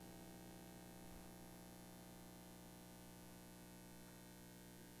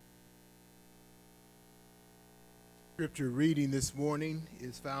Scripture reading this morning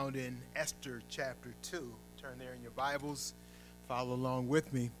is found in Esther chapter 2. Turn there in your Bibles. Follow along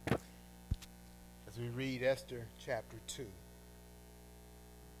with me as we read Esther chapter 2.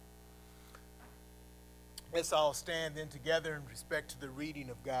 Let's all stand then together in respect to the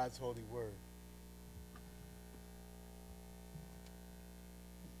reading of God's holy word.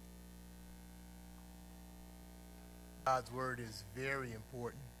 God's word is very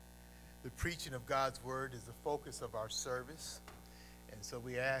important. The preaching of God's word is the focus of our service. And so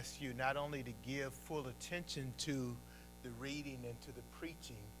we ask you not only to give full attention to the reading and to the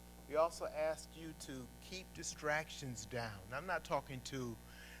preaching, we also ask you to keep distractions down. I'm not talking to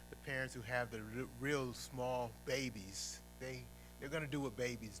the parents who have the real small babies. They're going to do what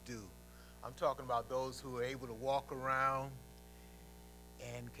babies do. I'm talking about those who are able to walk around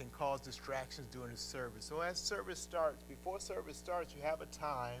and can cause distractions during the service. So as service starts, before service starts, you have a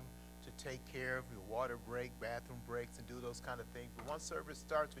time to take care of your water break, bathroom breaks, and do those kind of things. But once service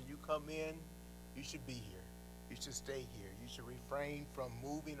starts, when you come in, you should be here. You should stay here. You should refrain from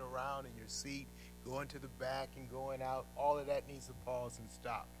moving around in your seat, going to the back and going out. All of that needs to pause and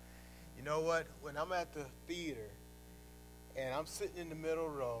stop. You know what? When I'm at the theater and I'm sitting in the middle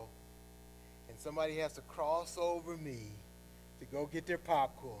row and somebody has to cross over me to go get their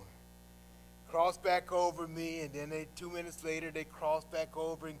popcorn, cross back over me, and then 2 minutes later they cross back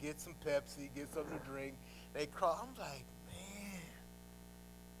over and get some Pepsi, get something to drink. They cross. I'm like, man,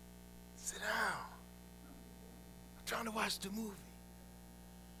 sit down. I'm trying to watch the movie.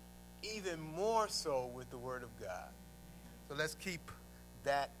 Even more so with the Word of God. So let's keep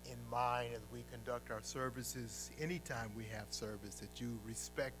that in mind as we conduct our services. Anytime we have service, that you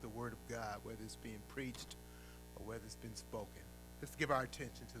respect the Word of God, whether it's being preached or whether it's been spoken. Let's give our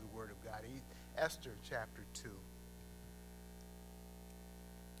attention to the Word of God. Esther chapter 2.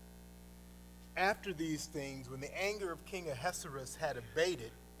 After these things, when the anger of King Ahasuerus had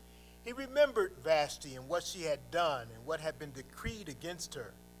abated, he remembered Vashti and what she had done and what had been decreed against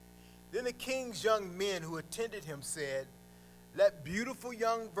her. Then the king's young men who attended him said, "Let beautiful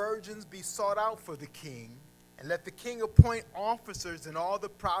young virgins be sought out for the king, and let the king appoint officers in all the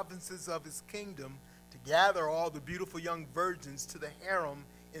provinces of his kingdom to gather all the beautiful young virgins to the harem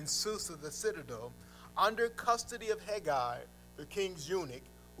in Susa the citadel, under custody of Hegai, the king's eunuch,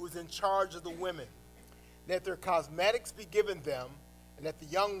 who is in charge of the women. Let their cosmetics be given them, and let the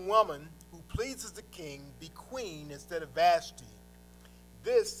young woman who pleases the king be queen instead of Vashti."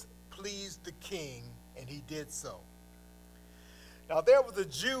 This pleased the king, and he did so. Now there was a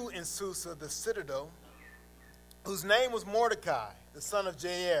Jew in Susa the citadel, whose name was Mordecai, the son of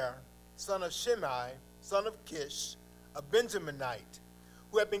Jair, son of Shimei, son of Kish, a Benjaminite,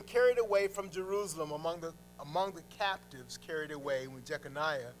 who had been carried away from Jerusalem among the captives carried away when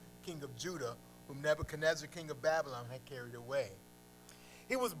Jeconiah, king of Judah, whom Nebuchadnezzar, king of Babylon, had carried away.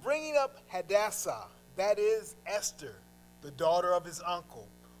 He was bringing up Hadassah, that is, Esther, the daughter of his uncle,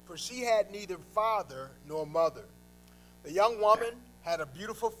 for she had neither father nor mother. The young woman had a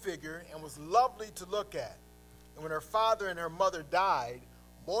beautiful figure and was lovely to look at. And when her father and her mother died,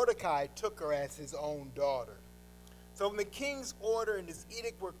 Mordecai took her as his own daughter. So when the king's order and his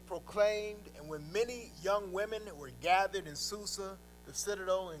edict were proclaimed, and when many young women were gathered in Susa, the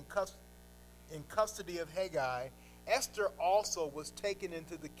citadel, in custody of Hegai, Esther also was taken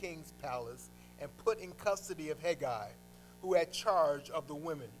into the king's palace and put in custody of Hegai, who had charge of the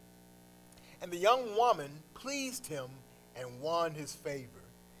women. And the young woman pleased him and won his favor.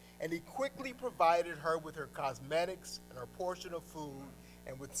 And he quickly provided her with her cosmetics and her portion of food,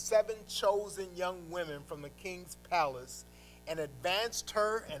 and with 7 chosen young women from the king's palace, and advanced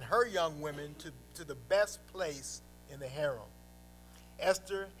her and her young women to the best place in the harem.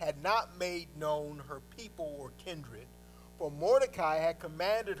 Esther had not made known her people or kindred, for Mordecai had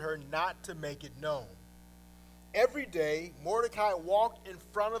commanded her not to make it known. Every day, Mordecai walked in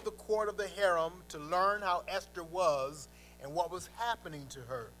front of the court of the harem to learn how Esther was and what was happening to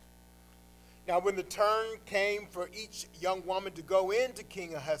her. Now when the turn came for each young woman to go into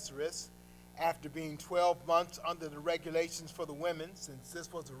King Ahasuerus, after being 12 months under the regulations for the women, since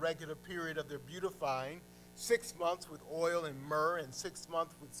this was a regular period of their beautifying, 6 months with oil and myrrh, and 6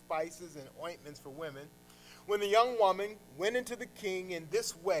 months with spices and ointments for women, when the young woman went into the king in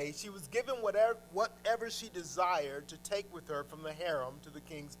this way, she was given whatever she desired to take with her from the harem to the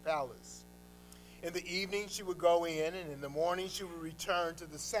king's palace. In the evening she would go in, and in the morning she would return to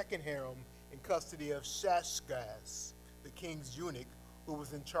the second harem in custody of Shashgaz, the king's eunuch, who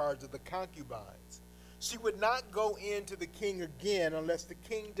was in charge of the concubines. She would not go in to the king again unless the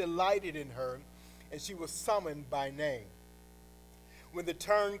king delighted in her, and she was summoned by name. When the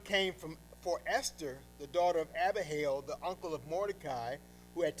turn came for Esther, the daughter of Abihail, the uncle of Mordecai,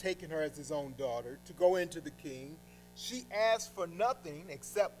 who had taken her as his own daughter, to go into the king, she asked for nothing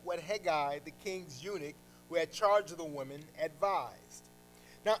except what Hegai, the king's eunuch, who had charge of the women, advised.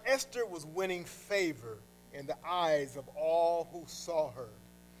 Now Esther was winning favor in the eyes of all who saw her.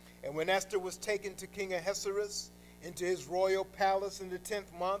 And when Esther was taken to King Ahasuerus into his royal palace in the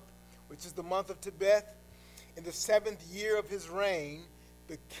 10th month, which is the month of Tebeth, in the 7th year of his reign,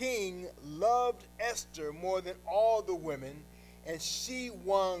 the king loved Esther more than all the women, and she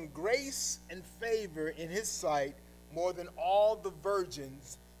won grace and favor in his sight more than all the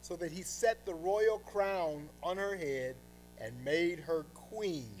virgins, so that he set the royal crown on her head and made her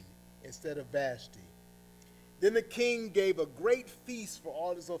queen instead of Vashti. Then the king gave a great feast for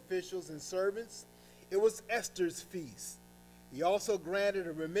all his officials and servants. It was Esther's feast. He also granted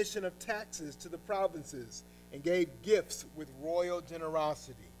a remission of taxes to the provinces and gave gifts with royal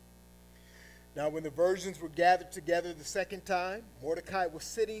generosity. Now when the virgins were gathered together the second time, Mordecai was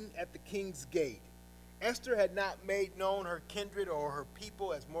sitting at the king's gate. Esther had not made known her kindred or her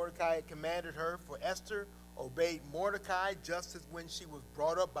people as Mordecai had commanded her, for Esther obeyed Mordecai just as when she was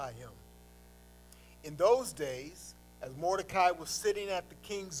brought up by him. In those days, as Mordecai was sitting at the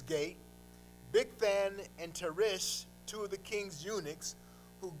king's gate, Bigthan and Teresh, two of the king's eunuchs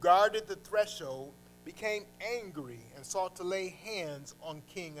who guarded the threshold, became angry and sought to lay hands on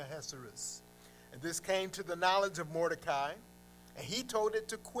King Ahasuerus. And this came to the knowledge of Mordecai, and he told it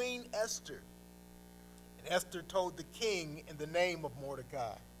to Queen Esther. And Esther told the king in the name of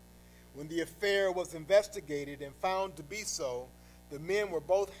Mordecai. When the affair was investigated and found to be so, the men were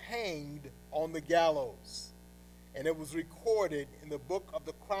both hanged on the gallows. And it was recorded in the book of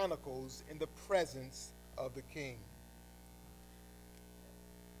the Chronicles in the presence of the king.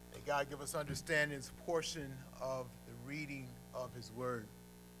 May God give us understanding this portion of the reading of his word.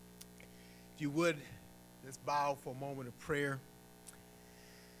 If you would, let's bow for a moment of prayer.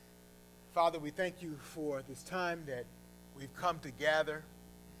 Father, we thank you for this time that we've come to gather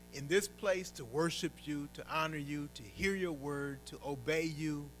in this place to worship you, to honor you, to hear your word, to obey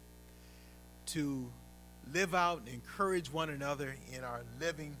you, to live out and encourage one another in our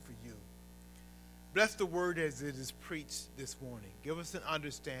living for you. Bless the word as it is preached this morning. Give us an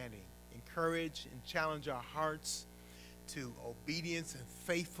understanding, encourage and challenge our hearts to obedience and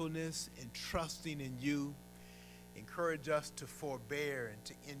faithfulness and trusting in you. Encourage us to forbear and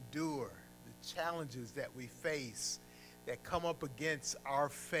to endure the challenges that we face that come up against our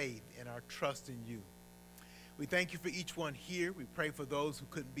faith and our trust in you. We thank you for each one here. We pray for those who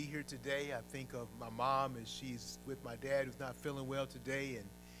couldn't be here today. I think of my mom as she's with my dad who's not feeling well today and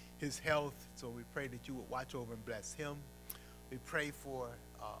his health. So we pray that you would watch over and bless him. We pray for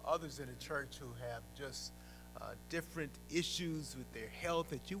others in the church who have just different issues with their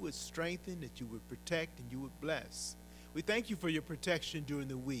health, that you would strengthen, that you would protect, and you would bless. We thank you for your protection during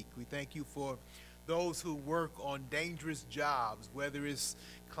the week. We thank you for those who work on dangerous jobs, whether it's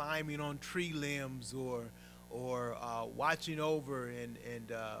climbing on tree limbs or watching over and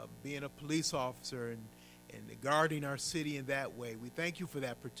being a police officer and guarding our city in that way. We thank you for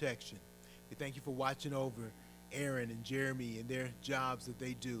that protection. We thank you for watching over Aaron and Jeremy and their jobs that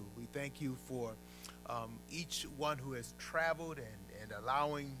they do. We thank you for each one who has traveled and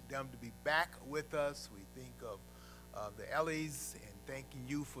allowing them to be back with us. We think of the Ellies and thanking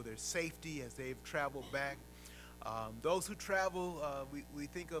you for their safety as they've traveled back. Those who travel, we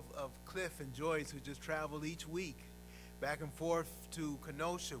think of Cliff and Joyce, who just travel each week back and forth to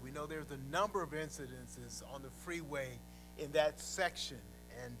Kenosha. We know there's a number of incidences on the freeway in that section,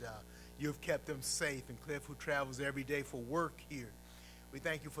 and you've kept them safe. And Cliff, who travels every day for work here, we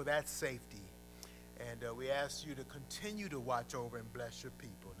thank you for that safety. And we ask you to continue to watch over and bless your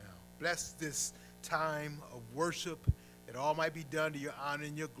people now. Bless this time of worship, that all might be done to your honor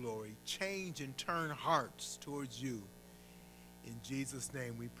and your glory. Change and turn hearts towards you. In Jesus'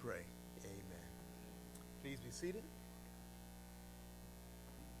 name we pray. Amen. Please be seated.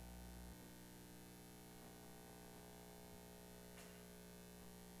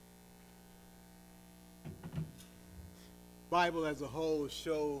 Bible as a whole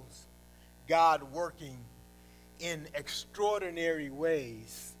shows God working in extraordinary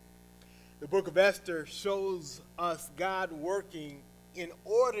ways. The book of Esther shows us God working in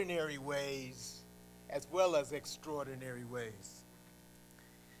ordinary ways as well as extraordinary ways.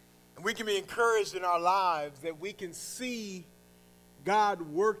 And we can be encouraged in our lives that we can see God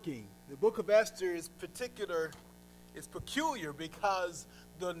working. The book of Esther is peculiar because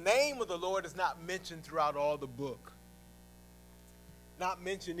the name of the Lord is not mentioned throughout all the book. Not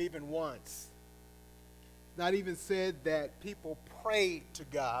mentioned even once. not even said that people pray to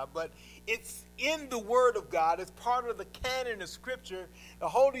God, but it's in the Word of God. It's part of the canon of Scripture. The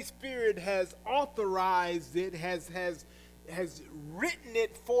Holy Spirit has authorized it, has written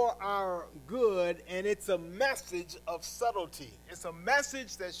it for our good, and it's a message of subtlety. It's a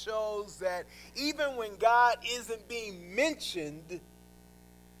message that shows that even when God isn't being mentioned,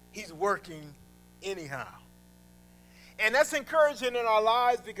 he's working anyhow. And that's encouraging in our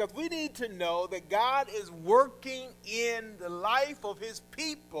lives because we need to know that God is working in the life of his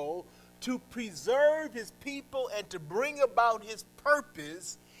people to preserve his people and to bring about his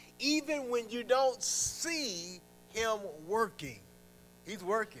purpose even when you don't see him working. He's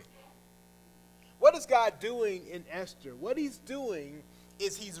working. What is God doing in Esther? What he's doing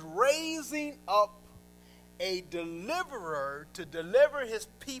is he's raising up a deliverer to deliver his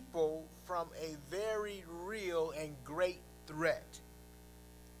people from a very real and great threat.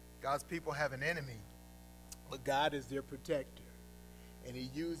 God's people have an enemy, but God is their protector. And he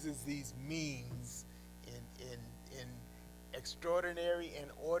uses these means in extraordinary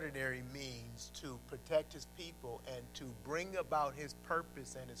and ordinary means to protect his people and to bring about his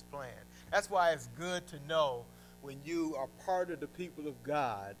purpose and his plan. That's why it's good to know when you are part of the people of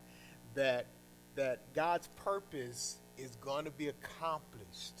God that God's purpose is going to be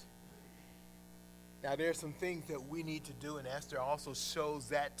accomplished. Now, there are some things that we need to do, and Esther also shows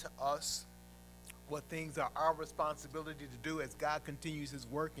that to us, what things are our responsibility to do as God continues his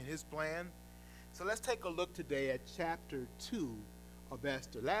work and his plan. So let's take a look today at chapter 2 of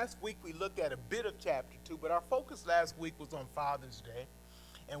Esther. Last week we looked at a bit of chapter 2, but our focus last week was on Father's Day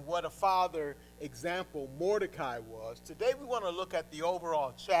and what a father example Mordecai was. Today we want to look at the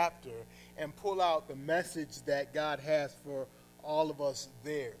overall chapter and pull out the message that God has for all of us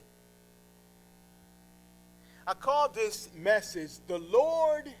there. I call this message the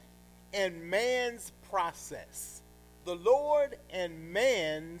Lord and Man's Process. The Lord and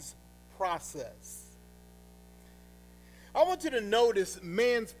Man's Process. I want you to notice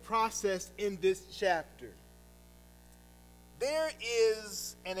man's process in this chapter. There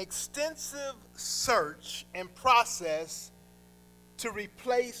is an extensive search and process to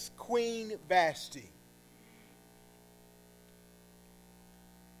replace Queen Vashti.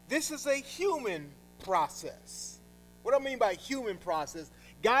 This is a human process. What do I mean by human process?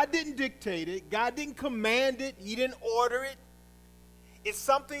 God didn't dictate it. God didn't command it. He didn't order it. It's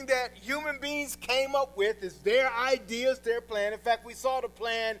something that human beings came up with. It's their ideas, their plan. In fact, we saw the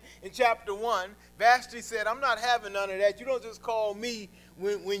plan in chapter 1. Vashti said, I'm not having none of that. You don't just call me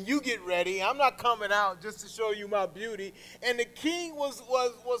when you get ready. I'm not coming out just to show you my beauty. And the king was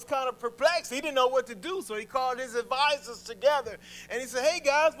kind of perplexed. He didn't know what to do, so he called his advisors together. And he said, hey,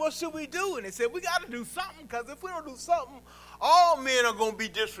 guys, what should we do? And they said, we got to do something, because if we don't do something, all men are going to be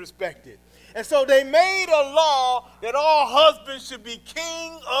disrespected. And so they made a law that all husbands should be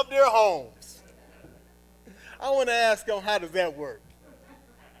king of their homes. I want to ask them, how does that work?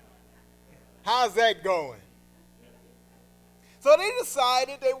 How's that going? So they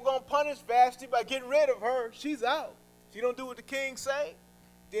decided they were going to punish Vashti by getting rid of her. She's out. She don't do what the king say,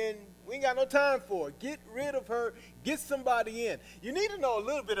 then we ain't got no time for it. Get rid of her. Get somebody in. You need to know a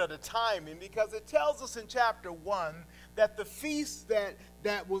little bit of the timing, because it tells us in chapter 1 that the feast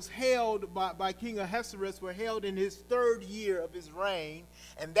that was held by King Ahasuerus were held in his 3rd year of his reign.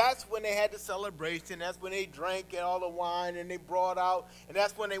 And that's when they had the celebration. That's when they drank all the wine and they brought out. And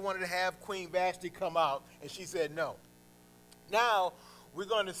that's when they wanted to have Queen Vashti come out. And she said no. Now, we're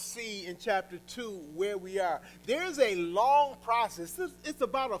going to see in chapter 2 where we are. There's a long process. It's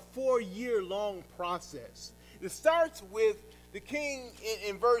about a 4-year long process. It starts with the king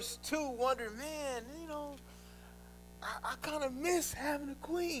in verse 2 wondering, man, I kind of miss having a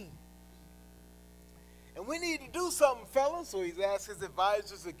queen. And we need to do something, fellas. So he's asked his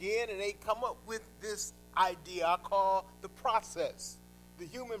advisors again, and they come up with this idea I call the process, the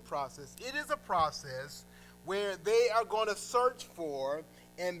human process. It is a process where they are going to search for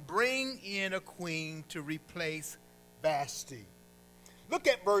and bring in a queen to replace Vashti. Look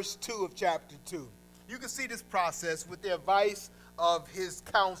at verse 2 of chapter 2. You can see this process with the advice of his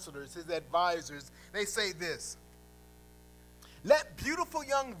counselors, his advisors. They say this: let beautiful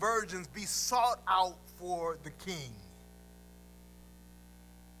young virgins be sought out for the king.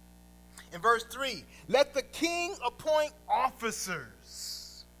 In verse 3, let the king appoint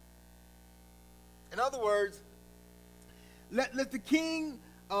officers. In other words, let the king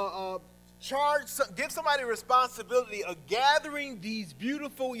give somebody responsibility of gathering these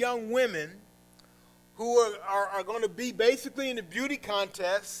beautiful young women who are going to be basically in the beauty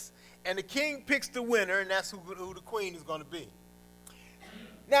contest, and the king picks the winner, and that's who the queen is going to be.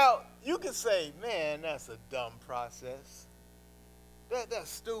 Now, you can say, man, that's a dumb process. That's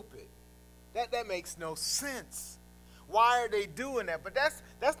stupid. That makes no sense. Why are they doing that? But that's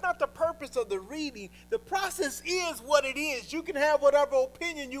not the purpose of the reading. The process is what it is. You can have whatever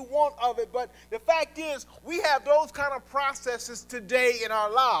opinion you want of it, but the fact is we have those kind of processes today in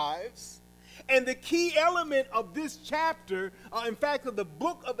our lives. And the key element of this chapter, in fact, of the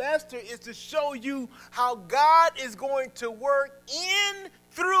book of Esther, is to show you how God is going to work in,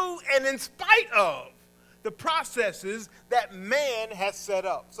 through, and in spite of the processes that man has set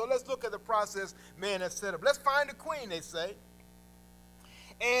up. So let's look at the process man has set up. Let's find a queen, they say.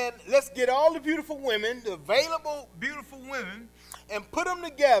 And let's get all the beautiful women, the available beautiful women, and put them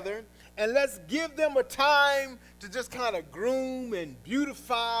together. And let's give them a time to just kind of groom and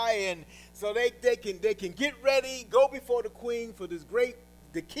beautify, and so they can get ready, go before the king for this great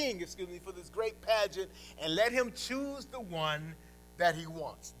pageant, and let him choose the one that he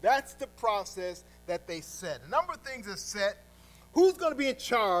wants. That's the process that they set. A number of things are set. Who's going to be in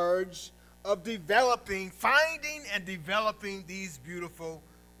charge of finding and developing these beautiful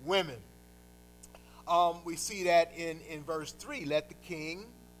women? We see that in verse 3. Let the king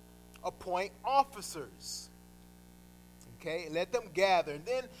appoint officers. Okay, let them gather. And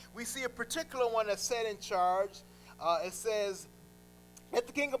then we see a particular one that's set in charge. It says, let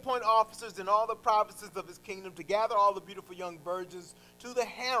the king appoint officers in all the provinces of his kingdom to gather all the beautiful young virgins to the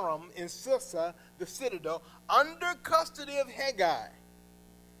harem in Susa, the citadel, under custody of Haggai,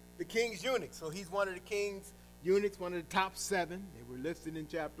 the king's eunuch. So he's one of the king's eunuchs, one of the top 7. They were listed in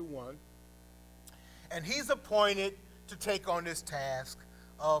chapter 1. And he's appointed to take on this task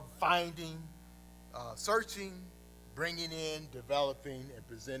of finding, searching, bringing in, developing, and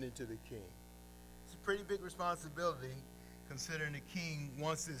presenting to the king. It's a pretty big responsibility considering the king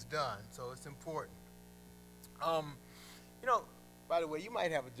wants this done, so it's important. By the way, you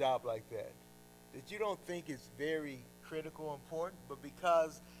might have a job like that you don't think is very critical, important, but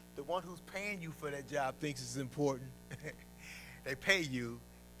because the one who's paying you for that job thinks it's important, they pay you,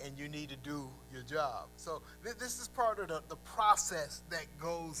 and you need to do your job. So this is part of the process that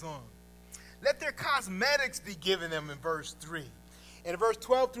goes on. Let their cosmetics be given them in verse 3. In verse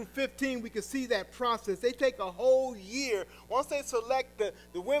 12 through 15, we can see that process. They take a whole year. Once they select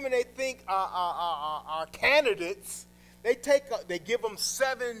the women they think are candidates, they give them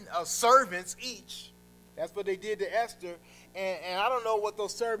 7 servants each. That's what they did to Esther. And I don't know what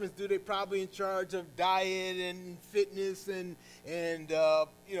those servants do. They're probably in charge of diet and fitness and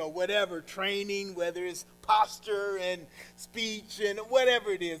whatever, training, whether it's posture and speech and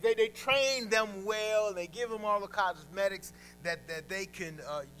whatever it is. They train them well, and they give them all the cosmetics that they can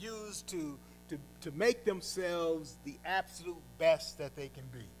use to make themselves the absolute best that they can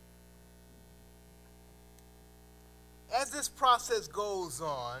be. As this process goes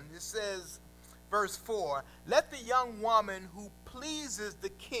on, it says, verse 4, let the young woman who pleases the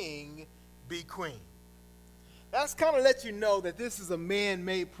king be queen. That's kind of let you know that this is a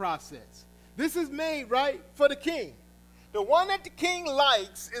man-made process. This is made, right, for the king. The one that the king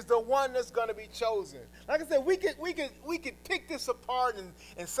likes is the one that's going to be chosen. Like I said, we could pick this apart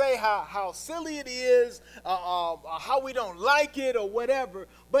and say how silly it is, how we don't like it or whatever.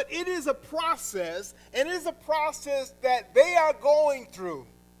 But it is a process, and it is a process that they are going through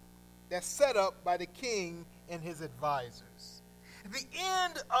that's set up by the king and his advisors. At the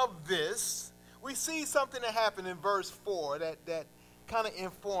end of this, we see something that happened in verse 4 that kind of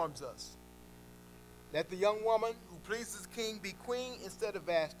informs us. Let the young woman who pleases the king be queen instead of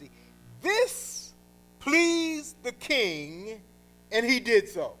Vashti. This pleased the king, and he did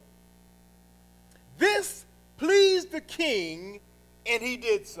so. This pleased the king, and he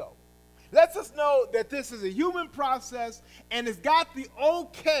did so. Lets us know that this is a human process, and it's got the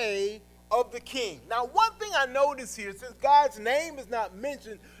okay of the king. Now, one thing I notice here, since God's name is not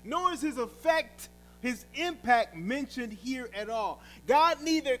mentioned, nor is his impact mentioned here at all. God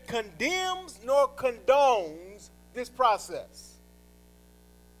neither condemns nor condones this process.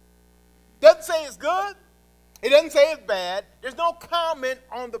 Doesn't say it's good. It doesn't say it's bad. There's no comment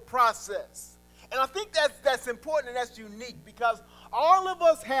on the process. And I think that's important and that's unique because all of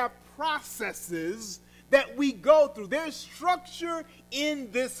us have processes that we go through. There's structure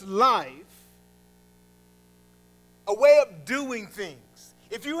in this life, a way of doing things.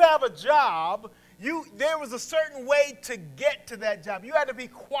 If you have a job, there was a certain way to get to that job. You had to be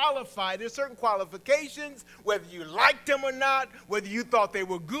qualified. There's certain qualifications, whether you liked them or not, whether you thought they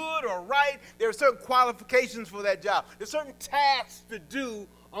were good or right. There are certain qualifications for that job. There's certain tasks to do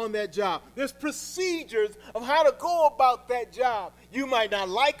on that job. There's procedures of how to go about that job. You might not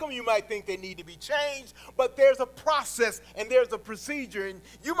like them. You might think they need to be changed. But there's a process and there's a procedure. And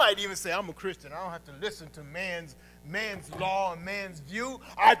you might even say, I'm a Christian. I don't have to listen to man's law and man's view.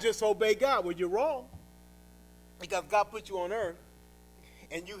 I just obey God. Well, you're wrong. Because God put you on earth.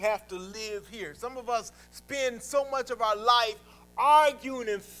 And you have to live here. Some of us spend so much of our life arguing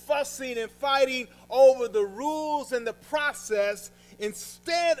and fussing and fighting over the rules and the process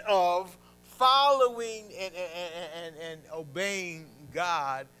instead of following and obeying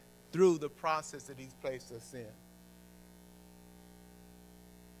God through the process that he's placed us in.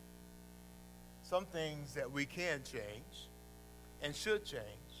 Some things that we can change and should change.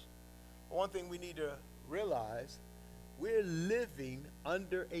 One thing we need to realize, we're living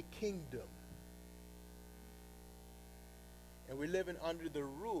under a kingdom. And we're living under the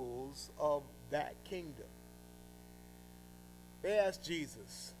rules of that kingdom. They asked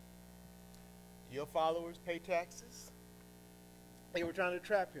Jesus, do your followers pay taxes? They were trying to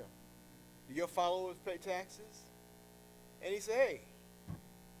trap him. Do your followers pay taxes? And he said, hey,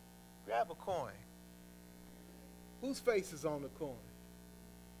 grab a coin. Whose face is on the coin?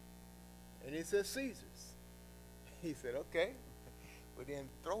 And he said, Caesar's. He said, okay, but then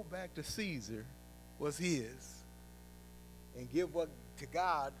throw back to Caesar what's his and give what to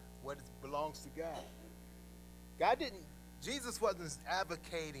God what belongs to God. Jesus wasn't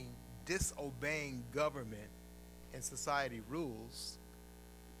advocating disobeying government and society rules.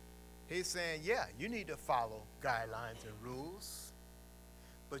 He's saying, yeah, you need to follow guidelines and rules,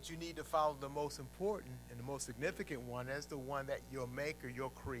 but you need to follow the most important and the most significant one as the one that your maker, your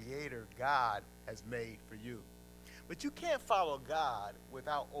creator, God, has made for you. But you can't follow God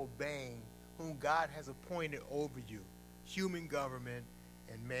without obeying whom God has appointed over you, human government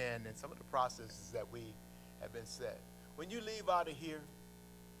and man and some of the processes that we have been set. When you leave out of here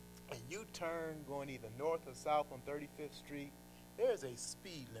and you turn going either north or south on 35th Street, there is a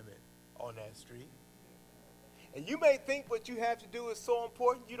speed limit on that street. And you may think what you have to do is so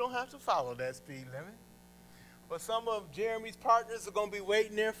important, you don't have to follow that speed limit. But some of Jeremy's partners are going to be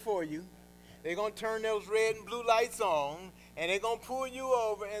waiting there for you. They're going to turn those red and blue lights on, and they're going to pull you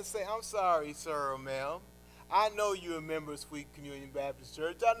over and say, I'm sorry, sir or ma'am. I know you're a member of Sweet Communion Baptist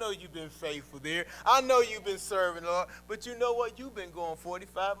Church. I know you've been faithful there. I know you've been serving the Lord. But you know what? You've been going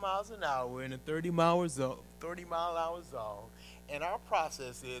 45 miles an hour in a 30-mile-an-hour zone. And our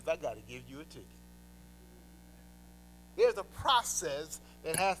process is, I got to give you a ticket. There's a process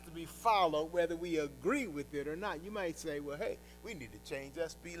that has to be followed whether we agree with it or not. You might say, well, hey, we need to change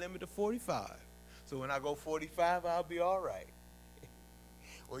that speed limit to 45. So when I go 45, I'll be all right.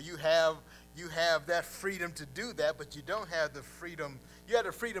 Well, you have that freedom to do that, but you don't have the freedom. You have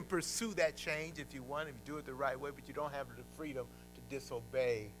the freedom to pursue that change if you want, if you do it the right way, but you don't have the freedom to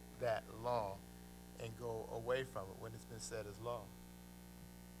disobey that law and go away from it when it's been set as law.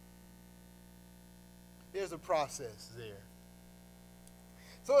 There's a process there.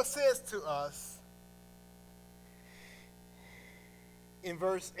 So it says to us in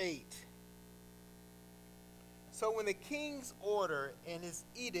verse 8, so when the king's order and his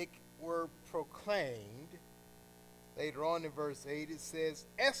edict were proclaimed, later on in verse 8 it says,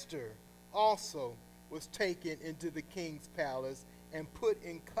 Esther also was taken into the king's palace and put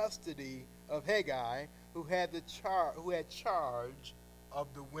in custody of Hegai, who had charge of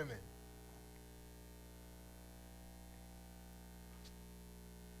the women.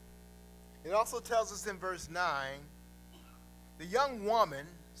 It also tells us in verse 9, the young woman,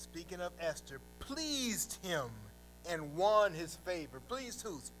 speaking of Esther, pleased him and won his favor. Pleased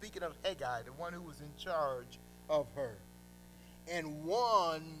who? Speaking of Hegai, the one who was in charge of her, and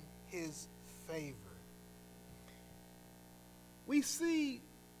won his favor. We see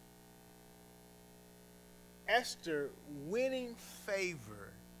Esther winning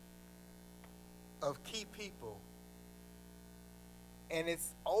favor of key people. And it's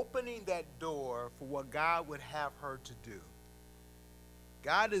opening that door for what God would have her to do.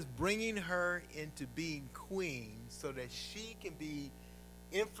 God is bringing her into being queen so that she can be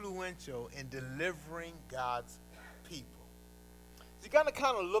influential in delivering God's people. So you got to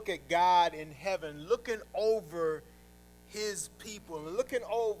kind of look at God in heaven, looking over his people and looking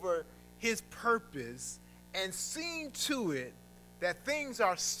over his purpose and seeing to it that things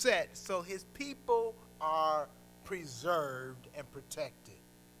are set so his people are preserved and protected.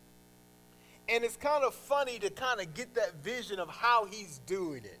 And it's kind of funny to kind of get that vision of how he's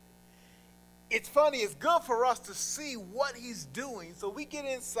doing it. It's funny, it's good for us to see what he's doing so we get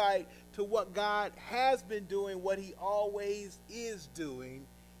insight to what God has been doing, what he always is doing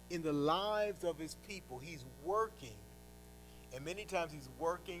in the lives of his people. He's working And many times he's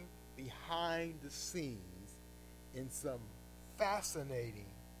working behind the scenes in some fascinating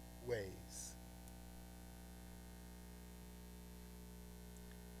ways.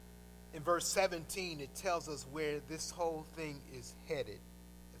 In verse 17, it tells us where this whole thing is headed.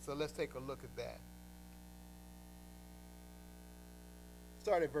 So let's take a look at that.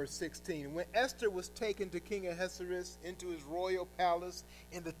 Start at verse 16. When Esther was taken to King Ahasuerus into his royal palace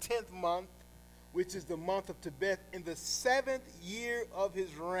in the 10th month, which is the month of Tebeth, in the 7th year of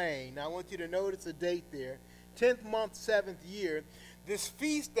his reign. Now I want you to notice a date there. 10th month, 7th year. This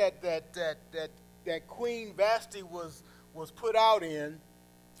feast that Queen Vashti was put out in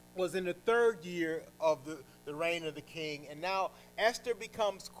was in the 3rd year of the reign of the king. And now Esther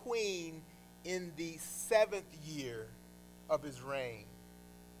becomes queen in the 7th year of his reign,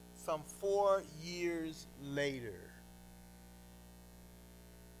 some 4 years later.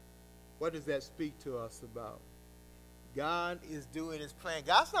 What does that speak to us about? God is doing his plan.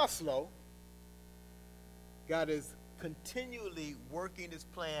 God's not slow. God is continually working his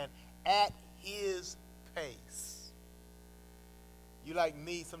plan at his pace. You, like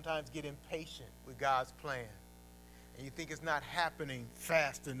me, sometimes get impatient with God's plan, and you think it's not happening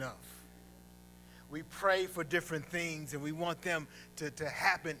fast enough. We pray for different things, and we want them to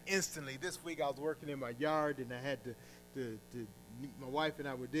happen instantly. This week I was working in my yard, and I had to my wife and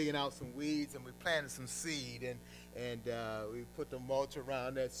I were digging out some weeds, and we planted some seed, and we put the mulch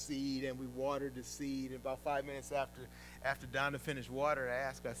around that seed, and we watered the seed. And about 5 minutes after Donna finished water, I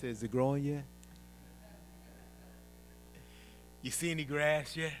asked her, I said, "Is it growing yet? You see any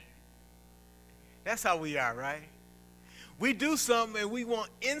grass yet?" That's how we are, right? We do something and we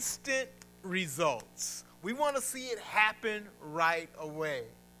want instant results. We want to see it happen right away.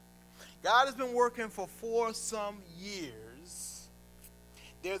 God has been working for some years.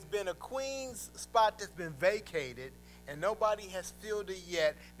 There's been a queen's spot that's been vacated, and nobody has filled it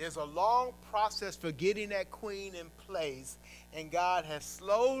yet. There's a long process for getting that queen in place, and God has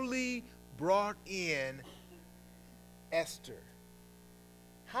slowly brought in Esther.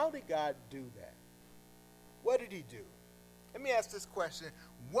 How did God do that? What did he do? Let me ask this question.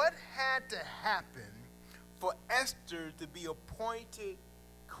 What had to happen for Esther to be appointed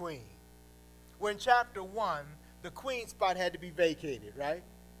queen? Well, in chapter 1, the queen spot had to be vacated, right?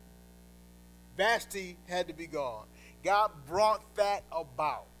 Vashti had to be gone. God brought that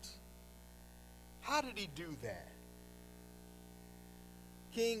about. How did he do that?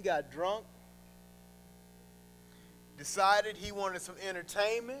 King got drunk, decided he wanted some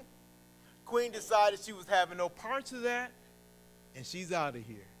entertainment. Queen decided she was having no parts of that, and she's out of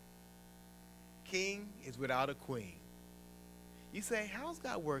here. King is without a queen. You say, how's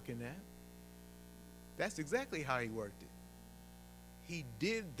God working that? That's exactly how he worked it. He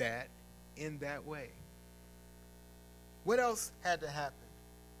did that in that way. What else had to happen?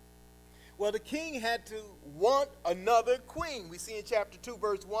 Well, the king had to want another queen. We see in chapter 2,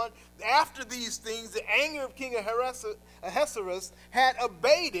 verse 1, after these things, the anger of King Ahasuerus had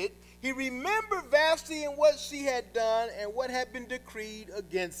abated. He remembered Vashti and what she had done and what had been decreed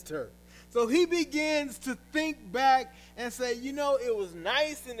against her. So he begins to think back and say, you know, it was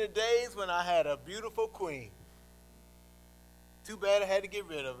nice in the days when I had a beautiful queen. Too bad I had to get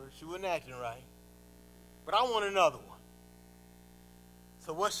rid of her. She wasn't acting right. But I want another one.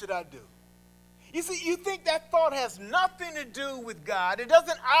 So what should I do? You see, you think that thought has nothing to do with God. It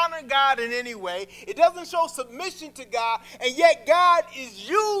doesn't honor God in any way. It doesn't show submission to God. And yet God is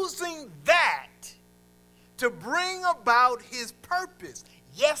using that to bring about his purpose.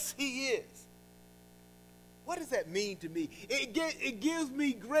 Yes, he is. What does that mean to me? It gives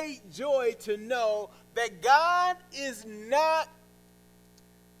me great joy to know that God is not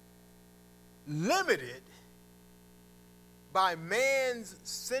limited by man's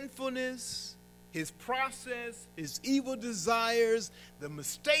sinfulness, his process, his evil desires, the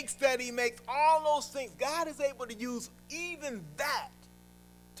mistakes that he makes, all those things. God is able to use even that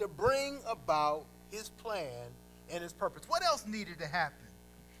to bring about his plan and his purpose. What else needed to happen?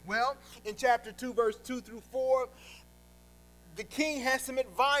 Well, in chapter 2, verse 2 through 4, the king has some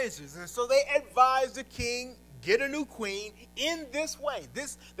advisors. And so they advise the king, get a new queen in this way.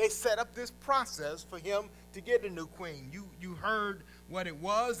 They set up this process for him to get a new queen. You heard what it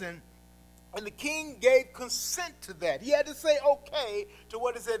was, and the king gave consent to that. He had to say okay to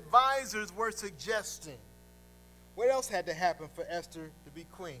what his advisors were suggesting. What else had to happen for Esther to be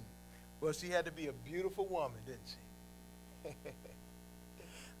queen? Well, she had to be a beautiful woman, didn't she?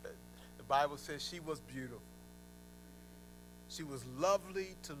 The Bible says she was beautiful. She was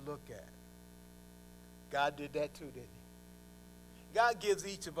lovely to look at. God did that too, didn't he? God gives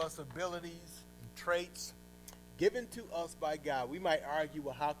each of us abilities and traits, given to us by God. We might argue,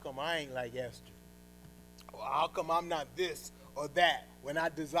 well, how come I ain't like Esther? Or how come I'm not this or that when I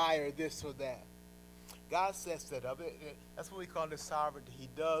desire this or that? God sets that up. That's what we call the sovereignty. He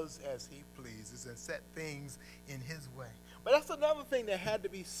does as he pleases and set things in his way. But that's another thing that had to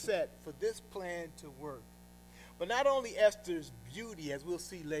be set for this plan to work. But not only Esther's beauty, as we'll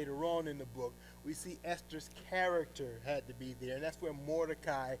see later on in the book, we see Esther's character had to be there. And that's where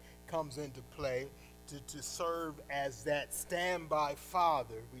Mordecai comes into play to serve as that standby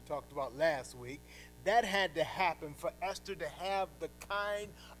father we talked about last week. That had to happen for Esther to have the kind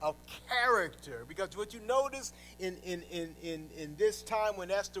of character. Because what you notice in this time when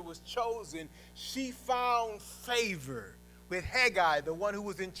Esther was chosen, she found favor with Haggai, the one who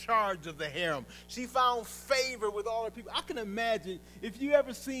was in charge of the harem. She found favor with all the people. I can imagine, if you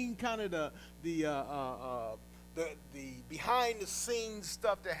ever seen kind of the behind-the-scenes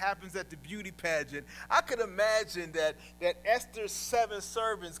stuff that happens at the beauty pageant, I could imagine that Esther's 7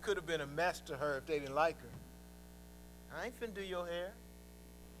 servants could have been a mess to her if they didn't like her. I ain't finna do your hair.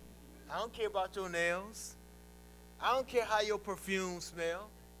 I don't care about your nails. I don't care how your perfume smell.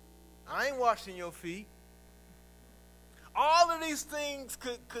 I ain't washing your feet. All of these things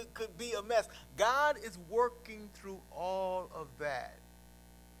could be a mess. God is working through all of that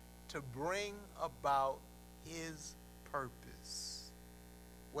to bring about his purpose.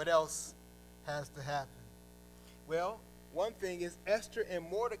 What else has to happen? Well, one thing is Esther and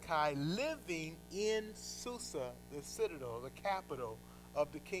Mordecai living in Susa, the citadel, the capital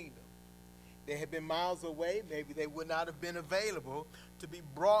of the kingdom. They had been miles away. Maybe they would not have been available to be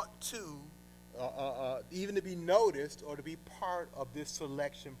brought to, even to be noticed or to be part of this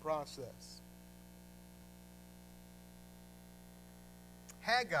selection process.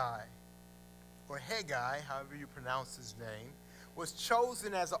 Haggai, however you pronounce his name, was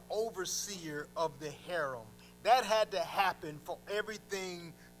chosen as an overseer of the harem. That had to happen for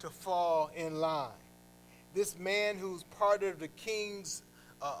everything to fall in line. This man who's part of the king's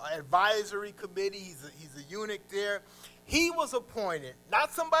advisory committee, he's a eunuch there, he was appointed,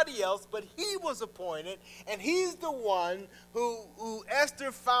 not somebody else, but he was appointed, and he's the one who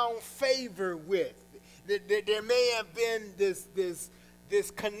Esther found favor with. There may have been this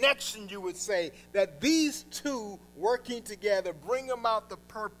connection, you would say, that these two working together bring about the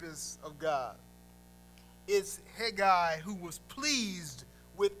purpose of God. It's Haggai who was pleased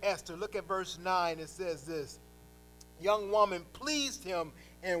with Esther. Look at verse 9. It says this: young woman pleased him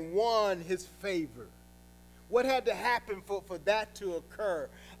and won his favor. What had to happen for that to occur?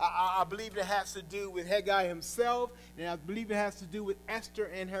 I believe it has to do with Haggai himself, and I believe it has to do with Esther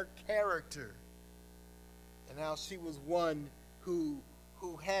and her character, and how she was one who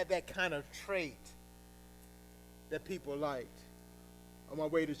had that kind of trait that people liked. On my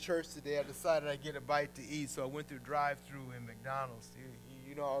way to church today, I decided I'd get a bite to eat, so I went through drive-through in McDonald's.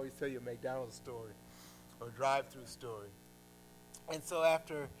 You know, I always tell you a McDonald's story or a drive-through story. And so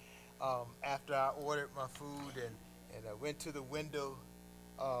after I ordered my food and I went to the window,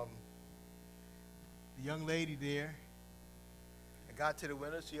 the young lady there, I got to the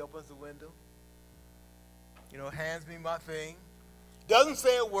window, she opens the window, hands me my thing, doesn't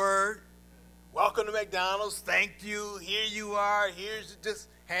say a word. Welcome to McDonald's, thank you, here you are, just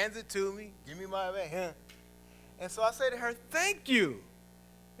hands it to me, give me my bag. And so I said to her, thank you.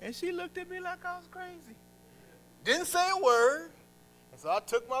 And she looked at me like I was crazy. Didn't say a word. And so I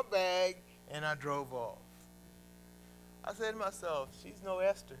took my bag and I drove off. I said to myself, she's no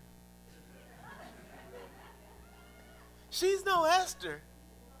Esther. She's no Esther.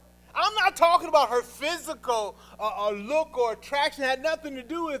 I'm not talking about her physical look or attraction. It had nothing to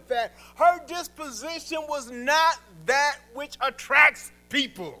do with that. Her disposition was not that which attracts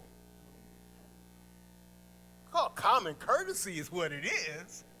people. Called common courtesy is what it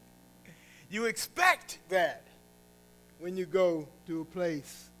is. You expect that when you go to a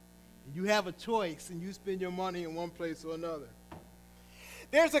place. You have a choice and you spend your money in one place or another.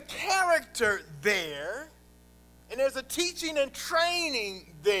 There's a character there. And there's a teaching and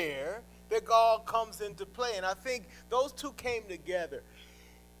training there that God comes into play. And I think those two came together.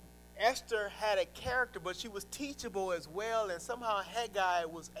 Esther had a character, but she was teachable as well. And somehow Haggai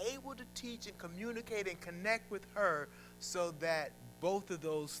was able to teach and communicate and connect with her so that both of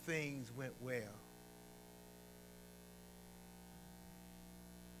those things went well.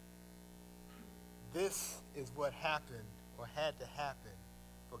 This is what happened or had to happen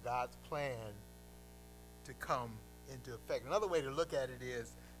for God's plan to come into effect. Another way to look at it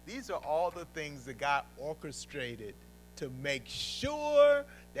is, these are all the things that God orchestrated to make sure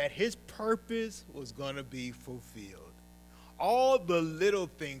that his purpose was going to be fulfilled. all the little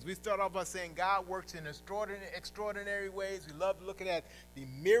things. We start off by saying God works in extraordinary ways. We love looking at the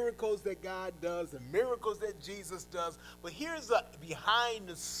miracles that God does, the miracles that Jesus does. But here's a behind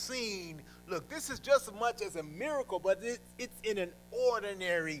the scene look. This is just as much as a miracle, but it's in an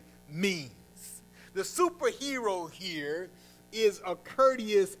ordinary means. The superhero here is a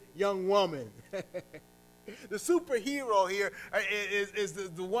courteous young woman. The superhero here is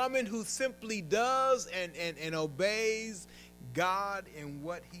the woman who simply does and obeys God in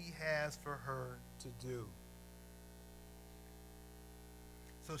what he has for her to do.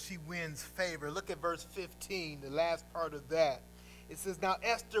 So she wins favor. Look at verse 15, the last part of that. It says, now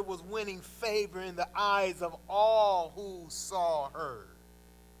Esther was winning favor in the eyes of all who saw her.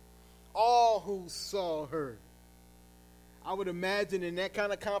 All who saw her. I would imagine in that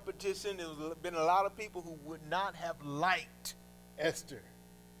kind of competition, there would have been a lot of people who would not have liked Esther.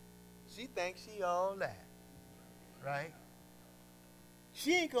 She thinks she all that, right?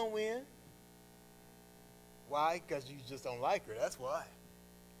 She ain't going to win. Why? Because you just don't like her. That's why.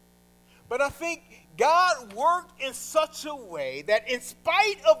 But I think God worked in such a way that in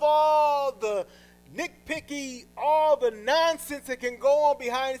spite of all the nitpicky, all the nonsense that can go on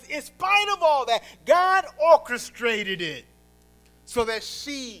behind us, in spite of all that, God orchestrated it so that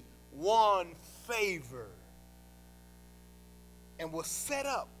she won favor and was set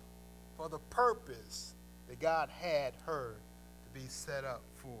up for the purpose that God had her to be set up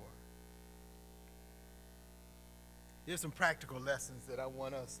for. Here's some practical lessons that I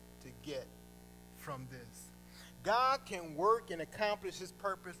want us to get from this. God can work and accomplish his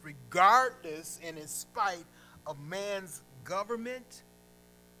purpose regardless and in spite of man's government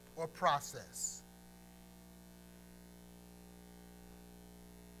or process.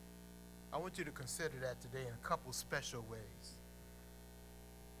 I want you to consider that today in a couple special ways.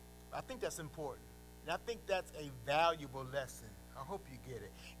 I think that's important. And I think that's a valuable lesson. I hope you get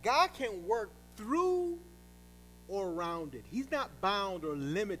it. God can work through or around it. He's not bound or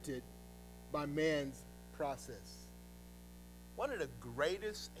limited by man's process. One of the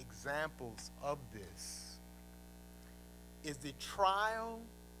greatest examples of this is the trial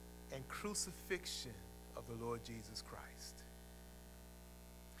and crucifixion of the Lord Jesus Christ.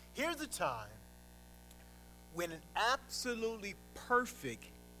 Here's a time when an absolutely perfect,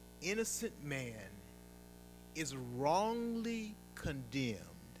 innocent man is wrongly condemned,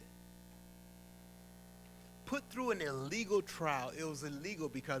 put through an illegal trial. It was illegal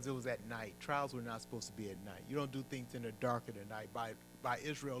because it was at night. Trials were not supposed to be at night. You don't do things in the dark of the night. By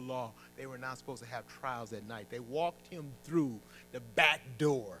Israel law, they were not supposed to have trials at night. They walked him through the back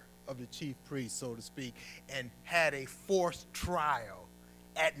door of the chief priest, so to speak, and had a forced trial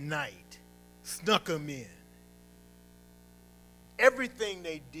at night. Snuck him in. Everything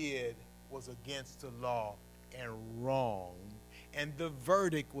they did was against the law and wrong. And the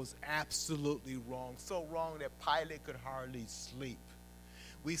verdict was absolutely wrong, so wrong that Pilate could hardly sleep.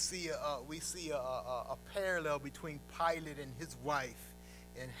 We see a parallel between Pilate and his wife,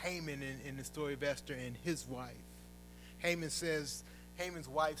 and Haman in the story of Esther and his wife. Haman's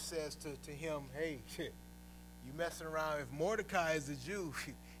wife says to him, "Hey, you messing around? If Mordecai is a Jew,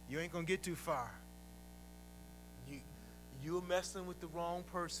 you ain't gonna get too far. You're messing with the wrong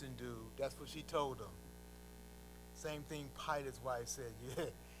person, dude." That's what she told him. Same thing Pilate's wife said. Yeah,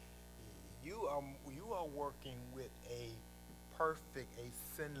 you are working with a perfect, a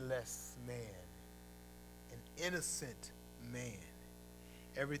sinless man, an innocent man.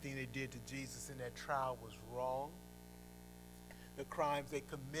 Everything they did to Jesus in that trial was wrong. The crimes they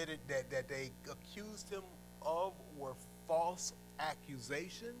committed that they accused him of were false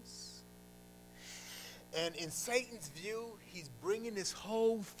accusations. And in Satan's view, he's bringing this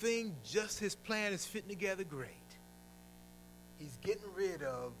whole thing, just his plan is fitting together great. He's getting rid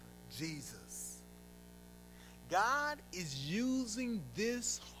of Jesus. God is using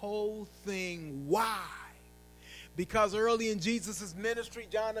this whole thing. Why? Because early in Jesus' ministry,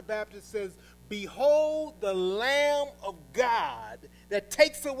 John the Baptist says, "Behold the Lamb of God that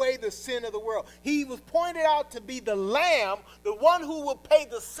takes away the sin of the world." He was pointed out to be the Lamb, the one who will pay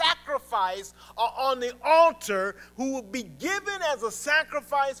the sacrifice on the altar, who will be given as a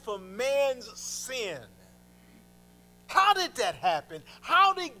sacrifice for man's sin. How did that happen?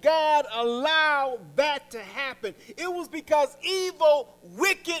 How did God allow that to happen? It was because evil,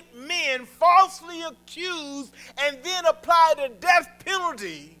 wicked men falsely accused and then applied a death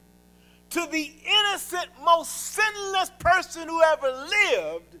penalty to the innocent, most sinless person who ever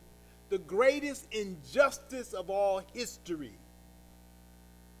lived, the greatest injustice of all history.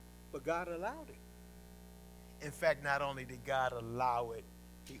 But God allowed it. In fact, not only did God allow it,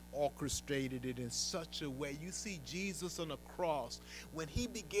 He orchestrated it in such a way. You see Jesus on the cross, when he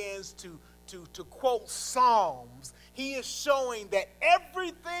begins to quote Psalms, he is showing that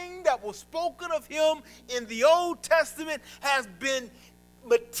everything that was spoken of him in the Old Testament has been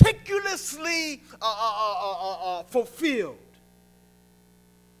meticulously fulfilled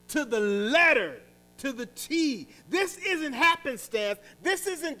to the letter, to the T. This isn't happenstance. This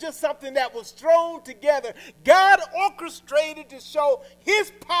isn't just something that was thrown together. God orchestrated to show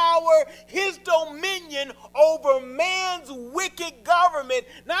his power, his dominion over man's wicked government.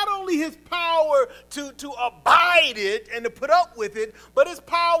 Not only his power to abide it and to put up with it, but his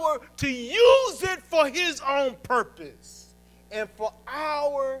power to use it for his own purpose and for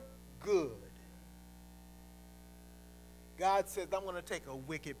our good. God says, I'm going to take a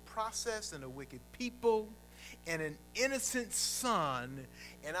wicked process and a wicked people and an innocent son,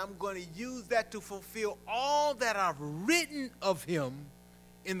 and I'm going to use that to fulfill all that I've written of him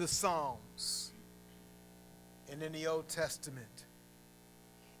in the Psalms and in the Old Testament.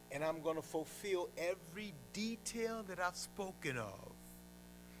 And I'm going to fulfill every detail that I've spoken of.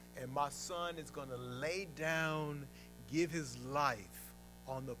 And my son is going to lay down, give his life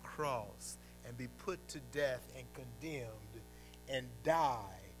on the cross, and be put to death and condemned and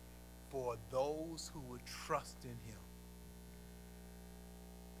die for those who would trust in him.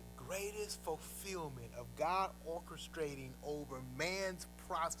 The greatest fulfillment of God orchestrating over man's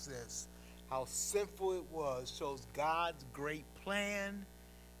process, how sinful it was, shows God's great plan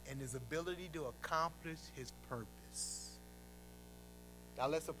and his ability to accomplish his purpose. Now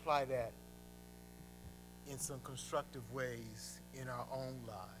let's apply that in some constructive ways in our own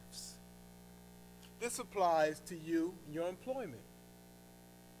lives. This applies to you in your employment.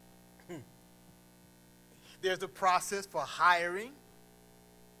 There's a process for hiring.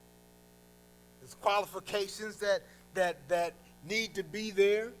 There's qualifications that need to be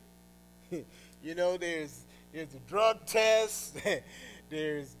there. You know, there's a drug test.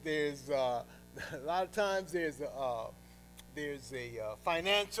 there's a lot of times there's a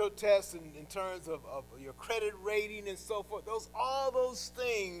financial test in terms of your credit rating and so forth. All those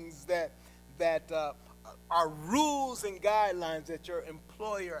things that are rules and guidelines that your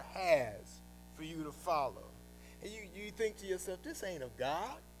employer has for you to follow. And you think to yourself, this ain't of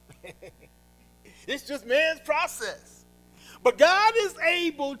God. It's just man's process. But God is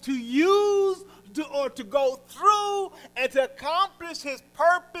able to use to go through and to accomplish his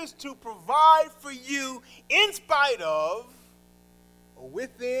purpose to provide for you in spite of, or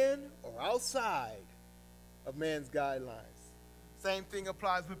within, or outside of man's guidelines. Same thing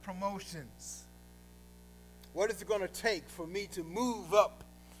applies with promotions. What is it going to take for me to move up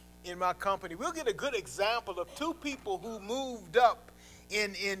in my company? We'll get a good example of two people who moved up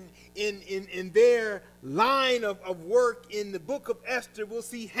in their line of work in the book of Esther. We'll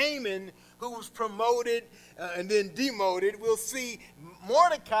see Haman, who was promoted and then demoted. We'll see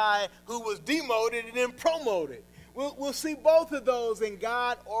Mordecai, who was demoted and then promoted. We'll see both of those, and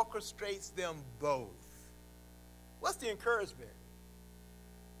God orchestrates them both. What's the encouragement?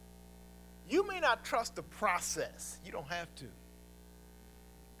 You may not trust the process. You don't have to.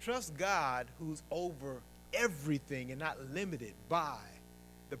 Trust God, who's over everything and not limited by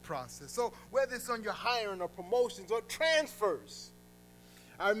the process. So whether it's on your hiring or promotions or transfers.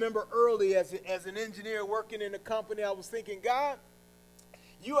 I remember early as an engineer working in a company, I was thinking, God,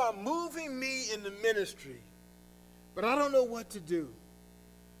 you are moving me in the ministry, but I don't know what to do.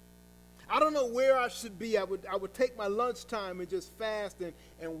 I don't know where I should be. I would take my lunchtime and just fast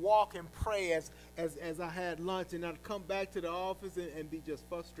and walk and pray as I had lunch, and I'd come back to the office and be just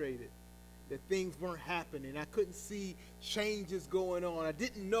frustrated that things weren't happening. I couldn't see changes going on. I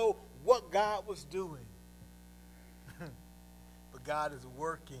didn't know what God was doing. But God is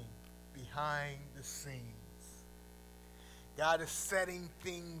working behind the scenes. God is setting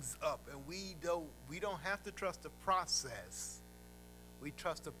things up, and we don't have to trust the process. We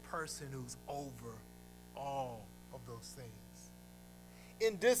trust a person who's over all of those things.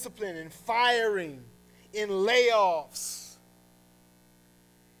 In discipline, in firing, in layoffs.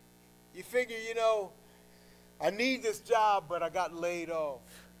 You figure, I need this job, but I got laid off.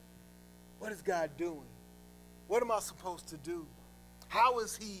 What is God doing? What am I supposed to do? How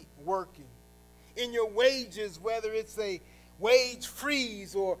is he working? In your wages, whether it's a wage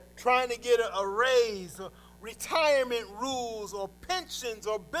freeze or trying to get a raise or retirement rules or pensions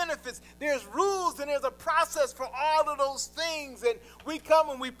or benefits. There's rules and there's a process for all of those things. And we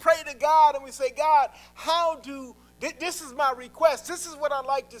come and we pray to God and we say, God, this is my request. This is what I'd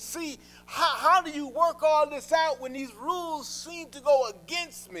like to see. How do you work all this out when these rules seem to go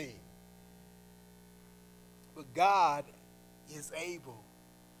against me? But God is able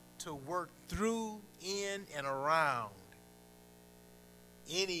to work through, in, and around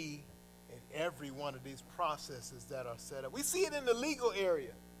any and every one of these processes that are set up. We see it in the legal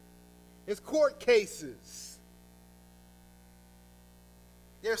area. It's court cases.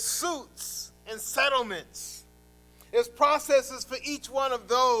 There's suits and settlements. There's processes for each one of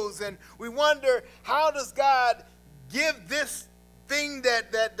those, and we wonder, how does God give this thing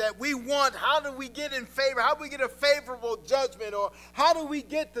that we want? How do we get in favor? How do we get a favorable judgment? Or how do we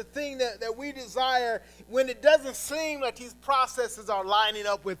get the thing that we desire when it doesn't seem like these processes are lining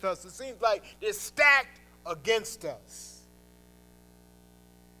up with us? It seems like they're stacked against us.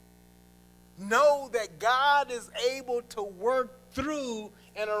 Know that God is able to work through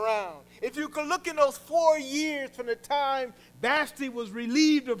and around. If you could look in those 4 years from the time Vashti was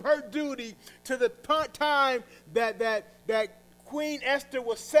relieved of her duty to the time that Queen Esther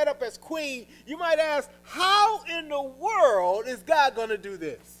was set up as queen, you might ask, how in the world is God going to do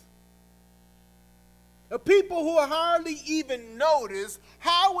this? The people who hardly even notice,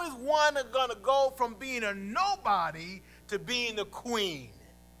 how is one going to go from being a nobody to being the queen?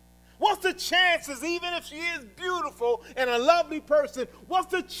 What's the chances, even if she is beautiful and a lovely person,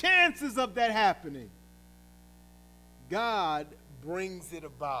 what's the chances of that happening? God brings it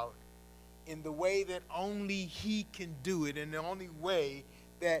about in the way that only He can do it, and the only way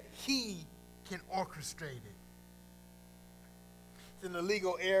that He can orchestrate it. In the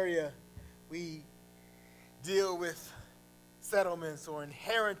legal area, we deal with settlements or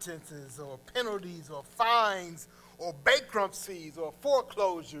inheritances or penalties or fines or bankruptcies or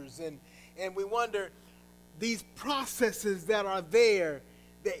foreclosures, and we wonder, these processes that are there,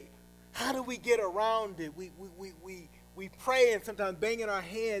 how do we get around it? We pray and sometimes banging our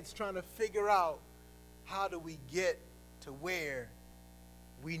heads trying to figure out, how do we get to where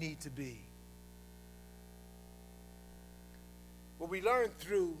we need to be? What we learn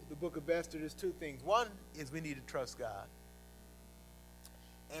through the book of Esther, there's two things. One is we need to trust God.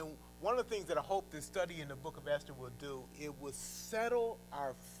 And one of the things that I hope this study in the book of Esther will do, it will settle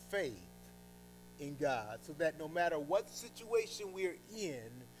our faith in God so that no matter what situation we're in,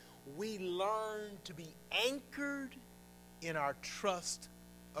 we learn to be anchored in our trust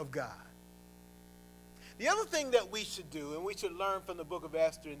of God. The other thing that we should do, and we should learn from the book of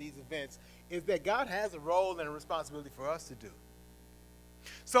Esther in these events, is that God has a role and a responsibility for us to do.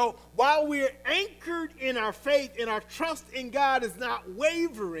 So while we're anchored in our faith and our trust in God is not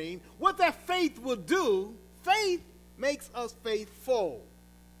wavering, what that faith will do, faith makes us faithful.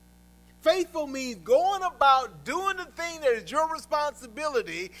 Faithful means going about doing the thing that is your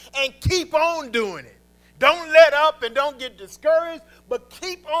responsibility and keep on doing it. Don't let up and don't get discouraged, but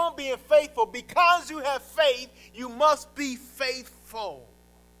keep on being faithful. Because you have faith, you must be faithful.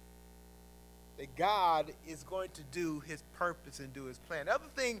 That God is going to do His purpose and do His plan. The other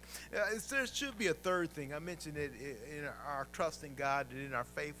thing, there should be a third thing. I mentioned it in our trust in God and in our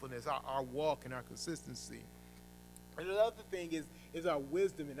faithfulness, our walk and our consistency. And the other thing is our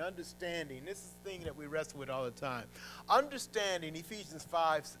wisdom and understanding. This is the thing that we wrestle with all the time. Understanding, Ephesians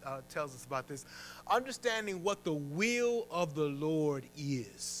 5 tells us about this. Understanding what the will of the Lord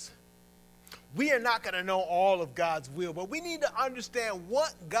is. We are not going to know all of God's will, but we need to understand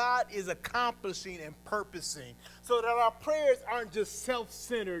what God is accomplishing and purposing so that our prayers aren't just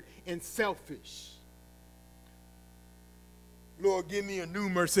self-centered and selfish. Lord, give me a new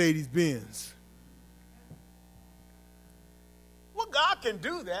Mercedes-Benz. Well, God can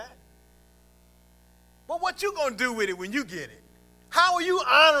do that. But what you going to do with it when you get it? How are you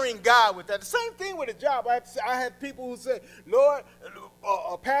honoring God with that? The same thing with a job. I have people who say, Lord,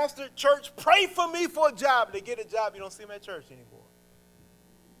 pastor, church, pray for me for a job. They get a job, you don't see them at church anymore.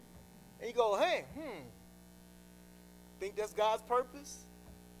 And you go, hey, think that's God's purpose?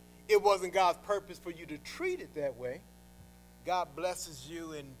 It wasn't God's purpose for you to treat it that way. God blesses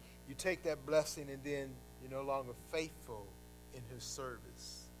you and you take that blessing and then you're no longer faithful in His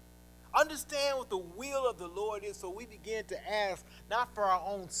service. Understand what the will of the Lord is so we begin to ask not for our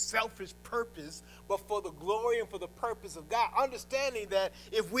own selfish purpose, but for the glory and for the purpose of God. Understanding that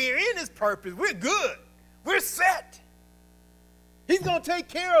if we're in His purpose, we're good. We're set. He's going to take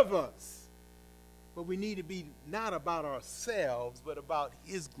care of us. But we need to be not about ourselves, but about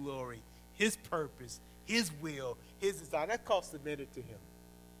His glory, His purpose, His will, His design. That calls submitted to Him.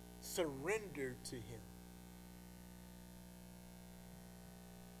 Surrender to Him.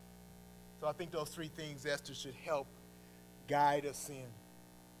 So I think those three things, Esther, should help guide us in.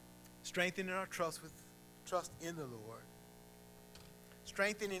 Strengthening our trust in the Lord.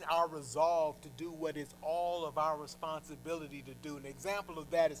 Strengthening our resolve to do what is all of our responsibility to do. An example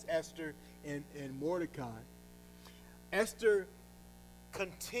of that is Esther and Mordecai. Esther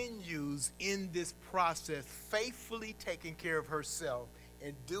continues in this process, faithfully taking care of herself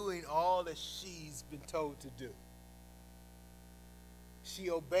and doing all that she's been told to do. She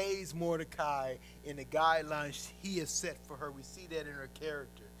obeys Mordecai in the guidelines he has set for her. We see that in her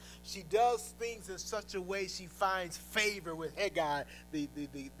character. She does things in such a way she finds favor with Hegai, the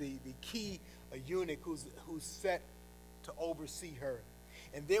key eunuch who's set to oversee her.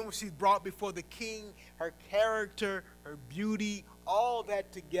 And then when she's brought before the king, her character, her beauty, all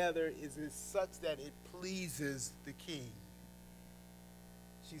that together is such that it pleases the king.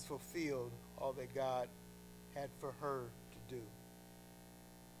 She's fulfilled all that God had for her to do.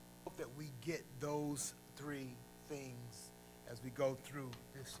 I hope that we get those three things as we go through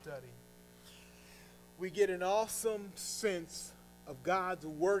this study. We get an awesome sense of God's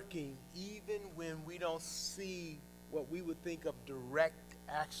working even when we don't see what we would think of direct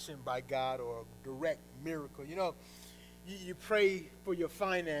action by God or a direct miracle. You know, you pray for your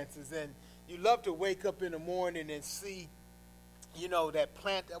finances and you love to wake up in the morning and see, you know, that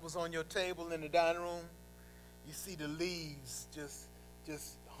plant that was on your table in the dining room. You see the leaves, just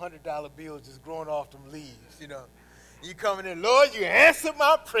 $100 bills just growing off them leaves, you know. You coming in, Lord, you answered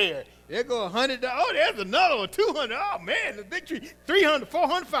my prayer. There go $100. Oh, there's another one, $200. Oh, man, the victory, $300,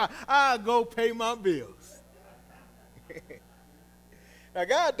 $400. I'll go pay my bills. Now,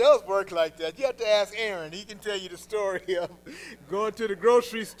 God does work like that. You have to ask Aaron. He can tell you the story of going to the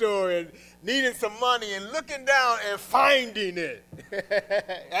grocery store and needing some money and looking down and finding it.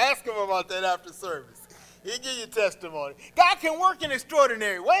 Ask him about that after service. He'll give you testimony. God can work in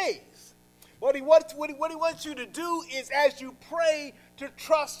extraordinary ways. What he wants you to do is, as you pray, to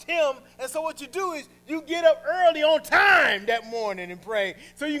trust him. And so what you do is you get up early on time that morning and pray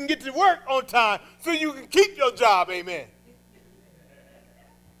so you can get to work on time so you can keep your job. Amen.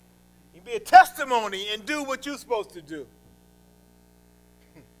 You be a testimony and do what you're supposed to do.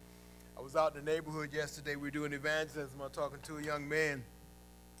 I was out in the neighborhood yesterday. We were doing evangelism. I was talking to a young man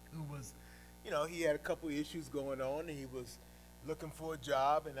who was, you know, he had a couple of issues going on, and he was looking for a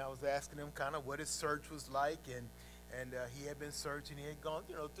job, and I was asking him kind of what his search was like, and he had been searching. He had gone,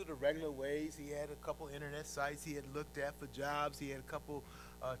 you know, through the regular ways. He had a couple internet sites he had looked at for jobs. He had a couple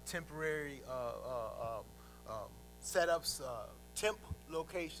temporary setups, temp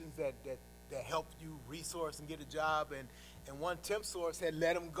locations that helped you resource and get a job, and one temp source had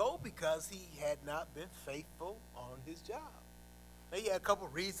let him go because he had not been faithful on his job. Now, he had a couple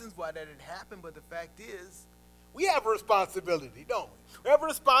reasons why that had happened, but the fact is, we have a responsibility, don't we? We have a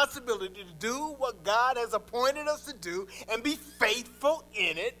responsibility to do what God has appointed us to do and be faithful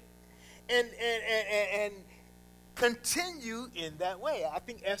in it and continue in that way. I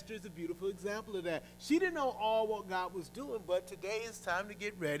think Esther is a beautiful example of that. She didn't know all what God was doing, but today is time to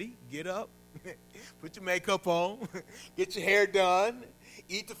get ready, get up, put your makeup on, get your hair done,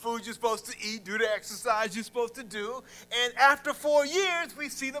 eat the food you're supposed to eat, do the exercise you're supposed to do. And after 4 years, we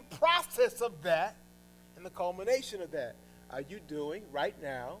see the process of that and the culmination of that. Are you doing right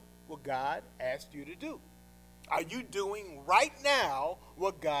now what God asked you to do? Are you doing right now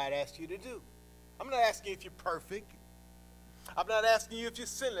what God asked you to do? I'm not asking you if you're perfect. I'm not asking you if you're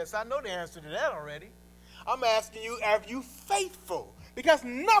sinless. I know the answer to that already. I'm asking you, are you faithful? Because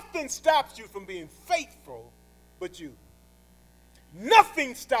nothing stops you from being faithful but you.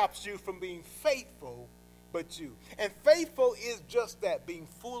 Nothing stops you from being faithful but you. And faithful is just that, being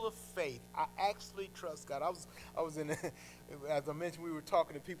full of faith. I actually trust God. I was in, as I mentioned, we were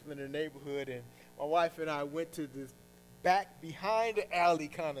talking to people in the neighborhood, and my wife and I went to this back behind the alley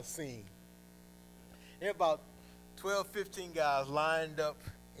kind of scene. There were about 12, 15 guys lined up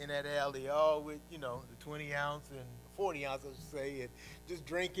in that alley, all with, you know, the 20 ounce and 40 ounce, I should say, and just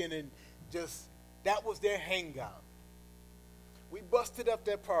drinking, and just, that was their hangout. We busted up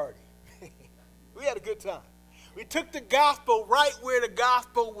that party. We had a good time. We took the gospel right where the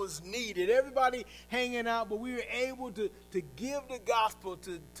gospel was needed. Everybody hanging out, but we were able to give the gospel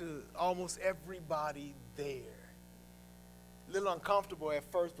to almost everybody there. A little uncomfortable at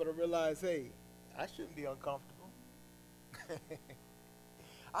first, but I realized, hey, I shouldn't be uncomfortable.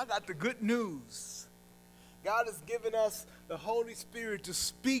 I got the good news. God has given us the Holy Spirit to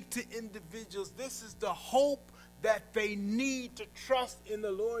speak to individuals. This is the hope that they need to trust in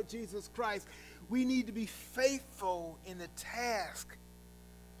the Lord Jesus Christ. We need to be faithful in the task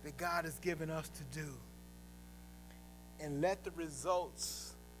that God has given us to do. And let the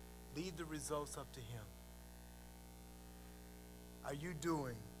results, leave the results up to him. Are you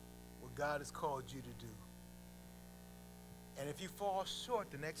doing what God has called you to do? And if you fall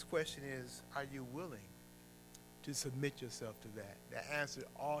short, the next question is, are you willing to submit yourself to that? The answer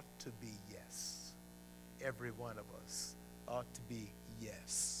ought to be yes. Every one of us ought to be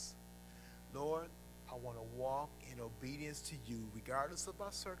yes. Lord, I want to walk in obedience to you regardless of my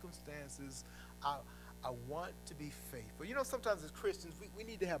circumstances. I want to be faithful. You know, sometimes as Christians, we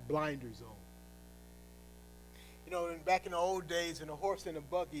need to have blinders on. You know, back in the old days, in a horse and a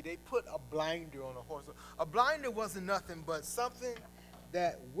buggy, they put a blinder on a horse. A blinder wasn't nothing but something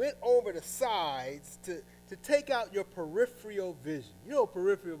that went over the sides to take out your peripheral vision. You know what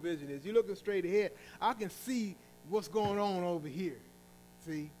peripheral vision is? You're looking straight ahead. I can see what's going on over here,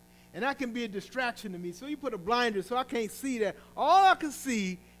 see? And that can be a distraction to me. So you put a blinder so I can't see that. All I can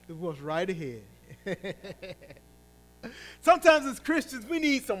see is what's right ahead. Sometimes as Christians, we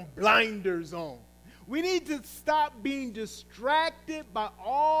need some blinders on. We need to stop being distracted by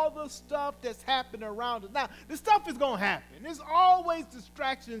all the stuff that's happening around us. Now, this stuff is going to happen. There's always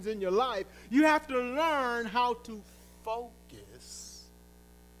distractions in your life. You have to learn how to focus.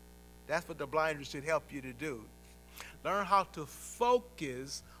 That's what the blinders should help you to do. Learn how to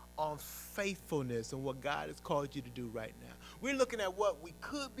focus on faithfulness and what God has called you to do right now. We're looking at what we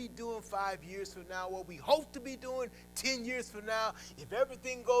could be doing 5 years from now, what we hope to be doing 10 years from now. If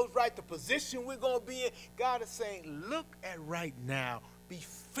everything goes right, the position we're going to be in, God is saying, look at right now. Be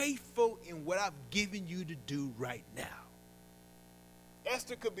faithful in what I've given you to do right now.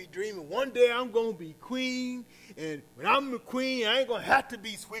 Esther could be dreaming, one day I'm going to be queen, and when I'm the queen, I ain't going to have to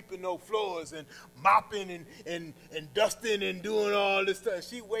be sweeping no floors and mopping and dusting and doing all this stuff.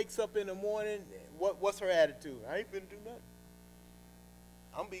 She wakes up in the morning, what's her attitude? I ain't going to do nothing.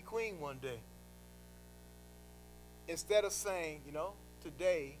 I'm going to be queen one day. Instead of saying, you know,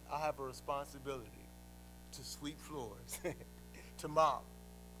 today I have a responsibility to sweep floors, to mop,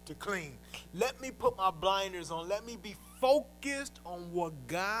 to clean. Let me put my blinders on. Let me be focused on what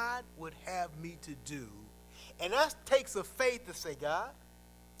God would have me to do. And that takes a faith to say, God,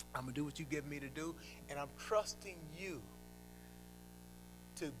 I'm going to do what you give me to do, and I'm trusting you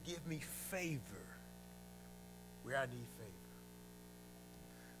to give me favor where I need favor.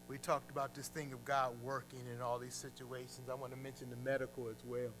 We talked about this thing of God working in all these situations. I want to mention the medical as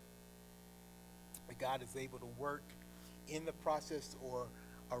well. That God is able to work in the process or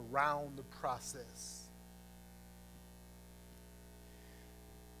around the process.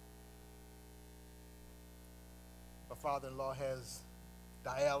 My father-in-law has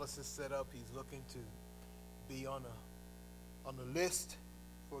dialysis set up. He's looking to be on the list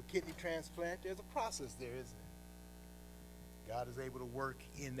for a kidney transplant. There's a process there, isn't it? God is able to work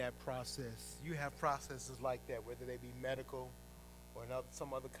in that process. You have processes like that, whether they be medical or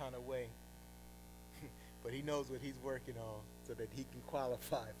some other kind of way. But he knows what he's working on so that he can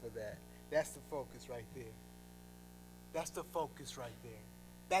qualify for that. That's the focus right there. That's the focus right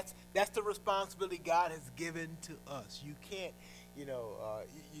there. That's the responsibility God has given to us. You can't, you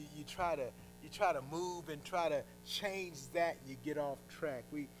try to move and try to change that, and you get off track.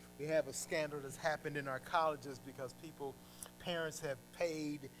 We have a scandal that's happened in our colleges because parents have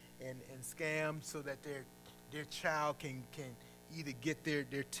paid and scammed so that their child can either get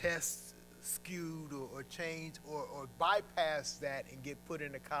their tests skewed or changed or bypass that and get put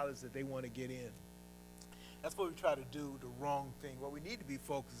in the college that they want to get in. That's what we try to do, the wrong thing. What we need to be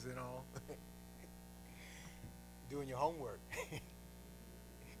focusing on, doing your homework,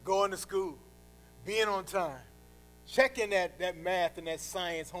 going to school, being on time, checking that math and that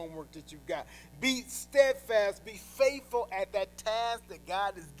science homework that you've got. Be steadfast, be faithful at that task that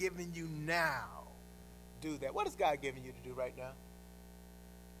God is giving you now. Do that. What is God giving you to do right now?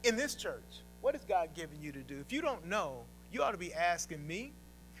 In this church, what is God giving you to do? If you don't know, you ought to be asking me.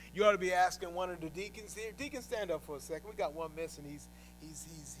 You ought to be asking one of the deacons here. Deacon, stand up for a second. We got one missing. He's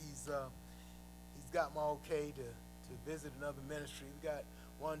got my okay to visit another ministry. We got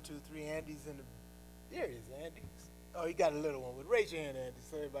 1, 2, 3 Andy's in the. There he is, Andy. Oh, he got a little one. Raise your hand, Andy,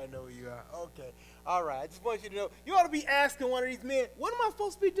 so everybody know who you are. Okay. All right. I just want you to know. You ought to be asking one of these men, what am I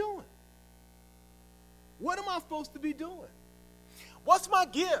supposed to be doing? What am I supposed to be doing? What's my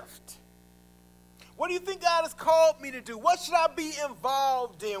gift? What do you think God has called me to do? What should I be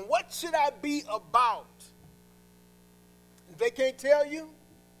involved in? What should I be about? If they can't tell you,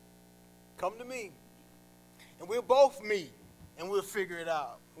 come to me. And we'll both meet and we'll figure it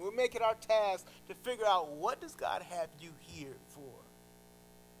out. We'll make it our task to figure out what does God have you here for.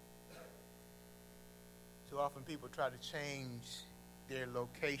 Too often people try to change their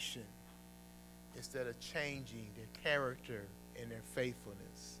location instead of changing their character and their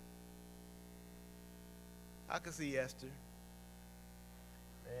faithfulness. I can see Esther.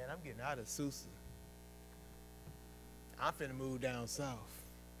 Man, I'm getting out of Susa. I'm finna move down south.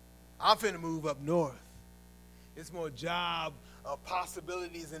 I'm finna move up north. It's more job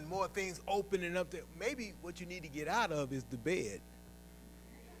possibilities and more things opening up there. Maybe what you need to get out of is the bed.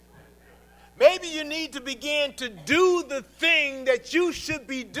 Maybe you need to begin to do the thing that you should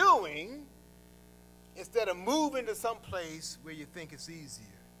be doing instead of moving to some place where you think it's easier.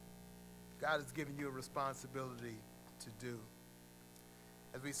 God has given you a responsibility to do.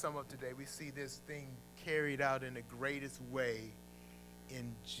 As we sum up today, we see this thing carried out in the greatest way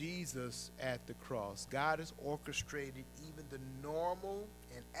in Jesus at the cross. God has orchestrated even the normal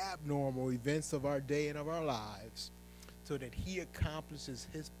and abnormal events of our day and of our lives so that he accomplishes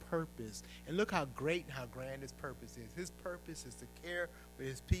his purpose. And look how great and how grand his purpose is. His purpose is to care for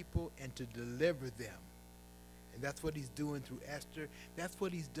his people and to deliver them. And that's what he's doing through Esther. That's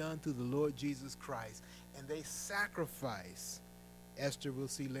what he's done through the Lord Jesus Christ. And they sacrifice, Esther we'll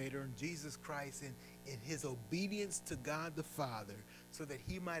see later, and Jesus Christ in his obedience to God the Father so that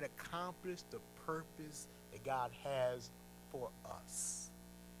he might accomplish the purpose that God has for us.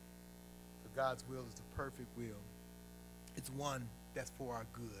 So God's will is the perfect will. It's one that's for our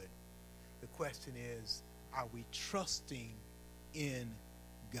good. The question is, are we trusting in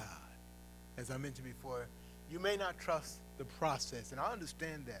God? As I mentioned before, you may not trust the process, and I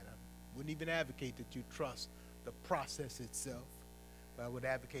understand that. I wouldn't even advocate that you trust the process itself, but I would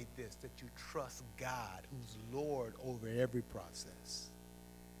advocate this, that you trust God, who's Lord over every process,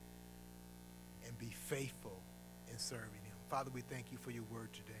 and be faithful in serving him. Father, we thank you for your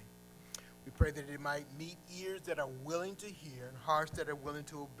word today. We pray that it might meet ears that are willing to hear and hearts that are willing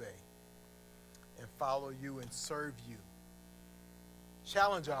to obey and follow you and serve you.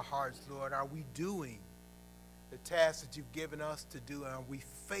 Challenge our hearts, Lord. Are we doing the task that you've given us to do, and are we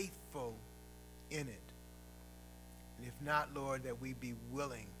faithful in it? And if not, Lord, that we be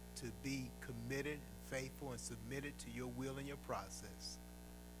willing to be committed and faithful and submitted to your will and your process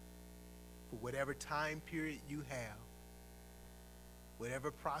for whatever time period you have,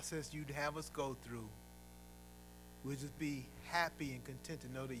 whatever process you'd have us go through. We'll just be happy and content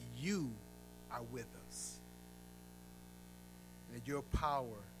to know that you are with us, and that your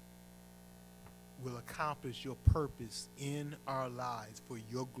power will accomplish your purpose in our lives for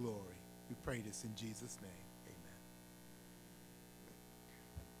your glory. We pray this in Jesus' name.